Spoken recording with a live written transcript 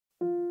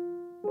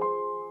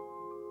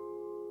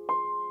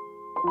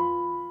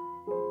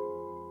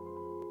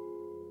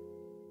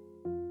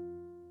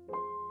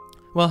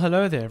Well,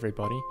 hello there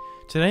everybody.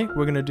 Today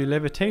we're going to do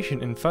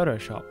levitation in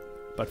Photoshop.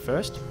 But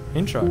first,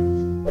 intro.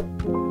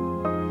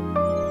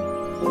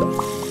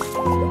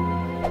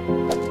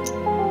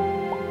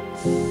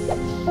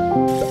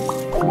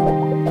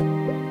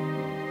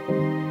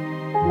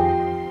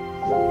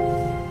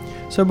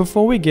 So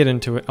before we get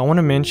into it, I want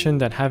to mention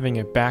that having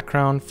a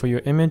background for your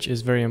image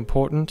is very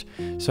important.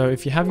 So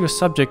if you have your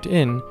subject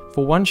in,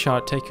 for one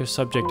shot take your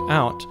subject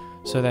out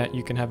so that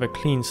you can have a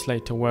clean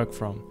slate to work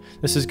from.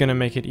 This is going to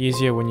make it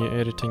easier when you're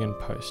editing in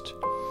post.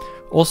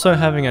 Also,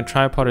 having a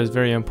tripod is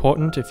very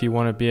important if you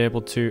want to be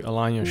able to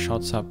align your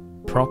shots up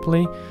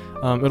properly.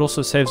 It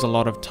also saves a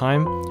lot of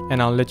time, and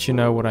I'll let you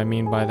know what I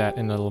mean by that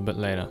in a little bit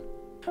later.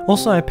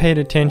 Also, I paid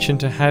attention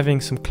to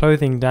having some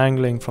clothing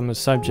dangling from the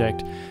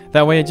subject.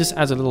 That way it just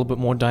adds a little bit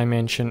more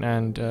dimension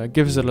and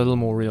gives it a little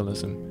more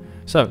realism.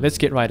 So let's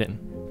get right in.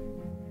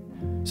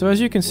 So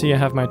as you can see, I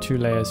have my two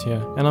layers here,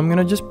 and I'm going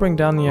to just bring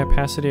down the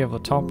opacity of the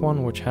top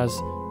one, which has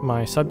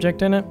my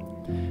subject in it,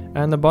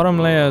 and the bottom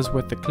layer is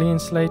with the clean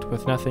slate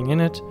with nothing in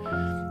it.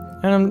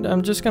 And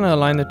I'm just going to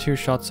align the two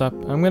shots up.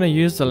 I'm going to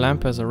use the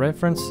lamp as a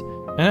reference,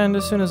 and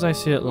as soon as I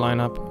see it line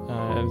up,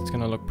 it's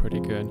going to look pretty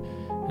good.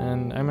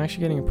 And I'm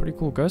actually getting a pretty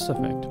cool ghost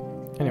effect.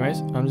 Anyways,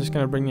 I'm just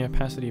going to bring the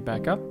opacity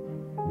back up,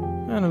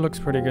 and it looks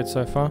pretty good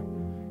so far.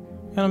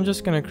 And I'm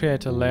just going to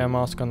create a layer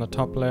mask on the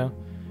top layer,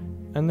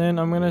 and then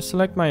I'm going to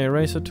select my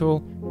eraser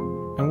tool,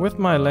 and with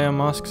my layer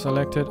mask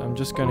selected, I'm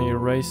just going to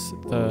erase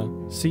the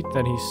seat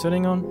that he's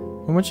sitting on.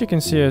 And what you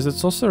can see is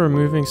it's also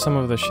removing some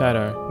of the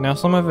shadow. Now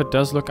some of it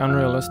does look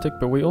unrealistic,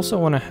 but we also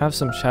want to have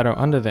some shadow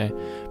under there,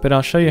 but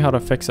I'll show you how to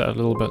fix it a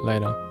little bit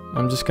later.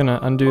 I'm just going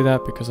to undo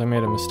that because I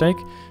made a mistake.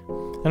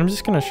 And I'm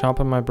just going to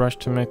sharpen my brush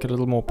to make it a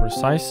little more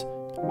precise.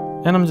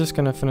 And I'm just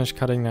going to finish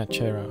cutting that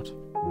chair out.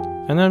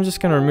 And then I'm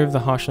just going to remove the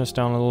harshness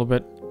down a little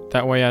bit.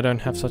 That way I don't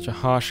have such a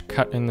harsh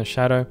cut in the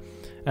shadow.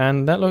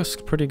 And that looks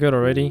pretty good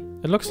already.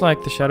 It looks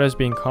like the shadow is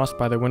being cast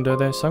by the window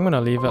there, so I'm going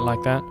to leave it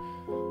like that.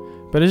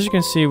 But as you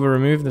can see, we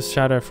removed the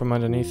shadow from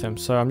underneath him.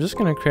 So I'm just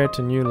going to create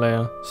a new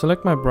layer,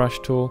 select my brush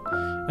tool,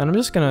 and I'm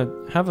just going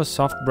to have a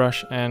soft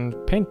brush and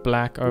paint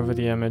black over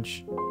the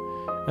image.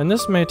 And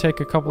this may take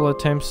a couple of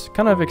attempts,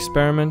 kind of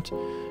experiment,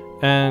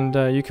 and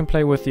you can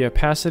play with the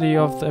opacity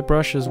of the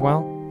brush as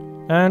well.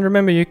 And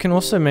remember, you can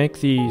also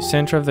make the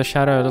center of the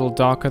shadow a little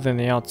darker than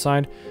the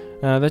outside.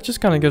 That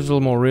just kind of gives a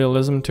little more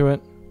realism to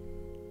it.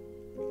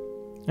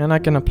 And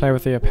I'm going to play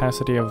with the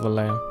opacity of the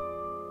layer.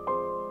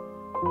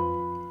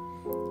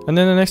 And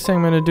then the next thing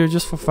I'm going to do,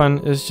 just for fun,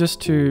 is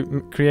just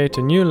to create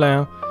a new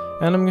layer,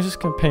 and I'm just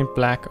going to paint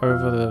black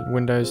over the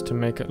windows to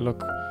make it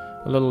look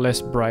a little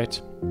less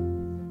bright.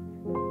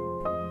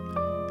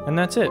 And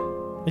that's it.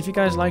 If you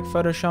guys like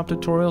Photoshop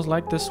tutorials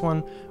like this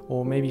one,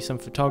 or maybe some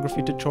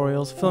photography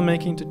tutorials,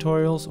 filmmaking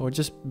tutorials, or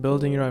just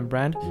building your own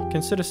brand,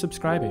 consider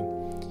subscribing.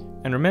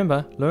 And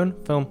remember, learn,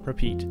 film,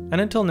 repeat. And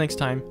until next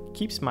time,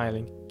 keep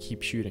smiling,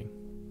 keep shooting.